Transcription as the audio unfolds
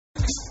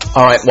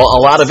All right, well, a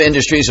lot of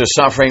industries are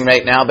suffering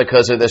right now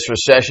because of this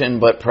recession,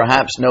 but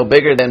perhaps no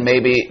bigger than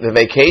maybe the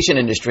vacation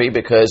industry,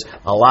 because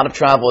a lot of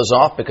travel is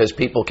off because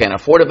people can't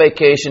afford a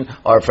vacation,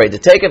 are afraid to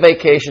take a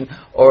vacation,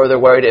 or they're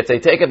worried if they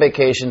take a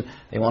vacation,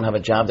 they won't have a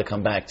job to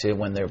come back to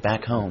when they're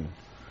back home.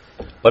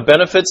 But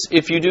benefits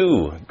if you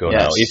do go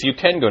Yes. now, if you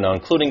can go now,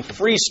 including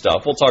free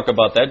stuff. We'll talk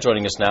about that.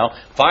 Joining us now,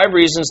 5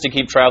 reasons to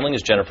keep traveling,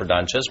 is Jennifer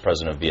Donchez,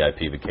 president of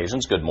VIP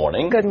Vacations. Good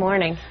morning. Good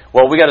morning.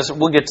 Well,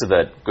 we'll get to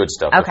that good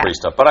stuff, Okay. the free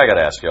stuff, but I got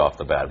to ask you off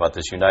the bat about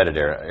this United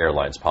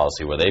Airlines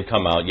policy where they've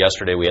come out.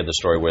 Yesterday we had the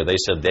story where they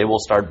said they will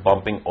start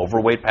bumping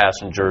overweight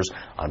passengers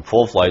on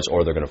full flights,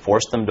 or they're going to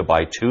force them to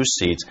buy 2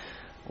 seats.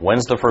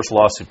 When's the first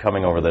lawsuit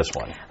coming over this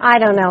one? I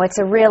don't know. It's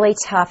a really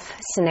tough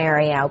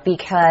scenario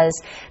because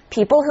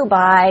people who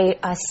buy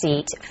a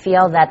seat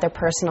feel that their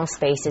personal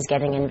space is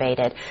getting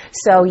invaded.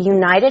 So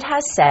United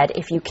has said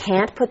if you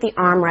can't put the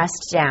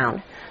armrest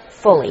down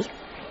fully,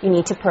 you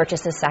need to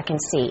purchase a second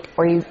seat.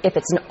 Or if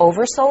it's an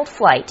oversold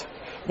flight,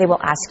 they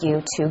will ask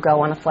you to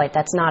go on a flight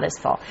that's not as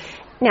full.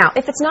 Now,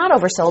 if it's not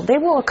oversold, they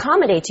will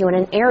accommodate you in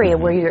an area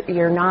where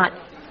you're not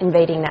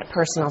invading that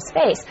personal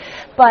space.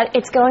 But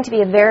it's going to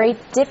be a very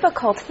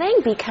difficult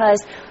thing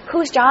because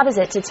whose job is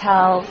it to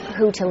tell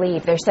who to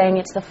leave? They're saying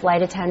it's the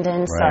flight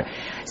attendants. Right.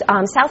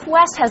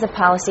 Southwest has a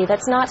policy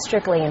that's not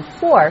strictly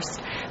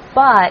enforced,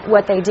 but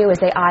what they do is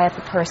they eye up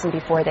a person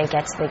before they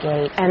get to the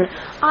gate. And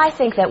I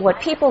think that what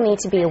people need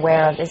to be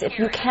aware of is if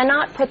you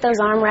cannot put those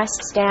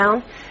armrests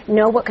down,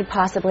 know what could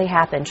possibly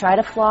happen. Try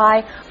to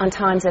fly on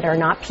times that are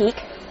not peak.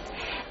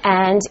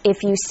 And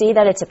if you see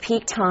that it's a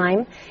peak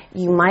time,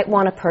 you might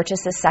want to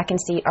purchase a second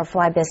seat or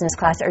fly business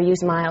class or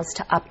use miles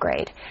to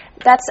upgrade.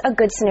 That's a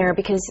good scenario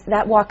because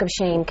that walk of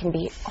shame can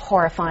be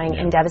horrifying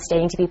and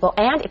devastating to people.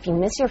 And if you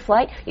miss your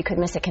flight, you could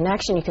miss a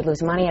connection. You could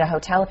lose money at a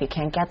hotel if you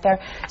can't get there.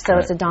 So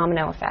it's a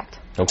domino effect.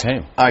 Okay.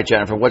 All right,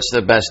 Jennifer, what's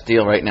the best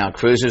deal right now,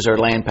 cruises or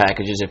land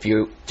packages? If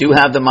you do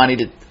have the money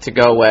to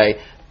go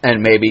away,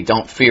 and maybe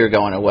don't fear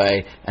going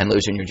away and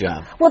losing your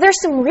job. Well,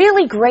 there's some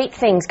really great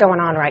things going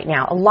on right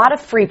now. A lot of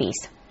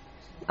freebies.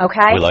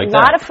 Okay? We like a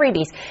lot that. of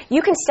freebies.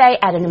 You can stay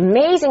at an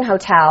amazing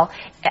hotel,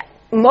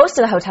 most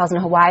of the hotels in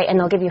Hawaii, and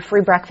they'll give you a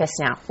free breakfast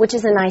now, which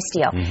is a nice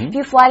deal. If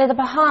you fly to the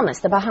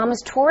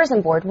Bahamas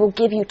Tourism Board will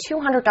give you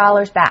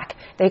 $200 back.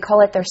 They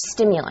call it their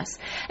stimulus.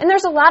 And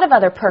there's a lot of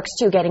other perks,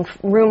 too, getting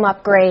room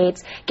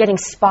upgrades, getting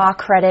spa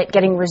credit,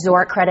 getting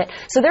resort credit.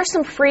 So there's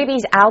some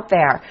freebies out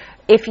there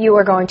if you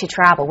are going to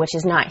travel, which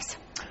is nice.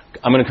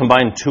 I'm going to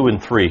combine 2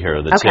 and 3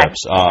 here, the Okay.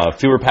 tips.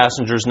 Fewer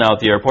passengers now at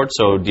the airport,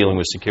 so dealing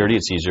with security,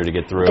 it's easier to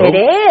get through. It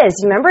is.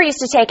 Remember, it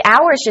used to take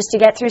hours just to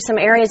get through some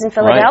areas in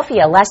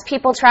Philadelphia. Right. Less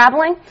people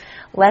traveling,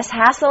 less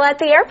hassle at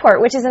the airport,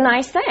 which is a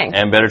nice thing.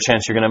 And better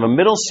chance you're going to have a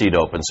middle seat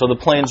open, so the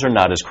planes are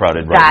not as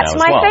crowded right That's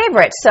now as well. my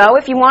favorite. So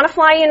if you want to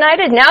fly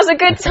United, now's a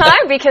good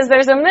time because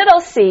there's a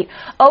middle seat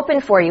open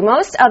for you.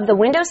 Most of the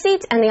window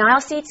seats and the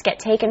aisle seats get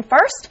taken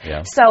first,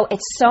 so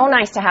it's so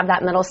nice to have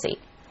that middle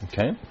seat.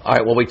 Okay. All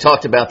right, well, we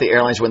talked about the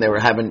airlines when they were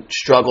having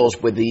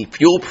struggles with the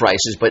fuel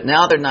prices, but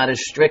now they're not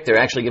as strict. They're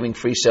actually giving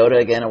free soda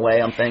again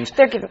away on things.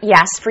 They're giving,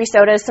 yes, free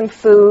sodas, some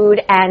food,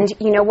 and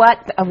you know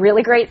what? A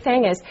really great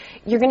thing is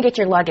you're going to get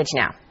your luggage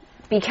now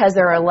because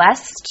there are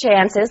less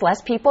chances,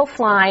 less people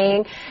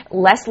flying,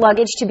 less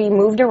luggage to be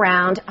moved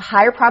around, a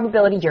higher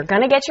probability you're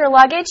going to get your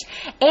luggage,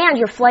 and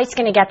your flight's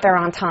going to get there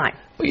on time.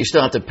 But you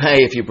still have to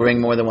pay if you bring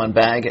more than one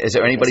bag. Is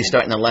there anybody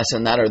starting to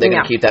lessen that, or are they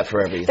going to keep that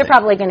forever, you They're think?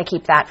 probably going to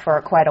keep that for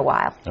quite a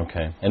while.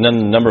 Okay. And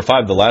then number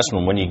 5, the last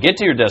one, when you get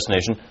to your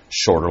destination,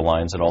 shorter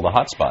lines at all the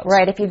hot spots.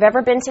 Right. If you've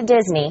ever been to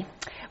Disney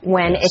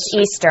when it's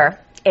Easter,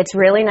 it's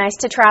really nice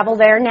to travel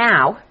there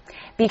now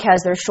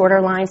because there's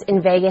shorter lines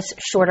in Vegas,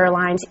 shorter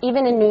lines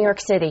even in New York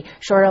City,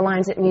 shorter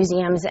lines at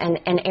museums and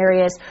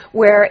areas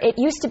where it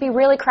used to be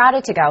really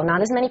crowded to go.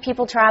 Not as many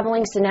people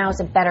traveling, so now is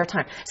a better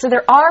time. So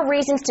there are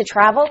reasons to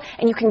travel,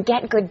 and you can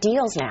get good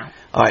deals now.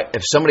 All right,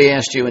 if somebody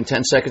asked you in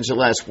 10 seconds or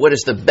less, what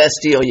is the best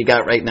deal you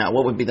got right now,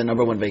 what would be the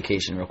 #1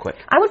 vacation, real quick?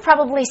 I would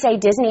probably say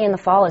Disney in the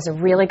fall is a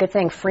really good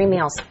thing. Free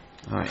meals.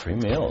 All right. Free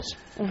meals.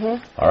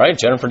 All right,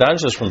 Jennifer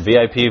Donchez from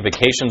VIP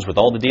Vacations with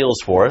all the deals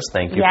for us.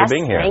 Thank you for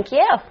being here. Thank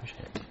you.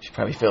 She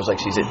probably feels like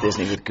she's at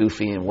Disney with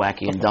Goofy and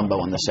Wacky and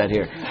Dumbo on the set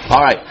here.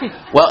 All right.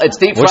 Well, it's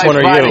Deep Fried Which one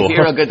are Friday you?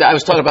 here. I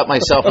was talking about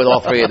myself with all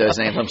 3 of those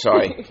names. I'm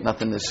sorry.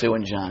 Nothing to Sue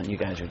and John. You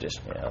guys are just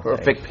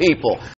perfect people.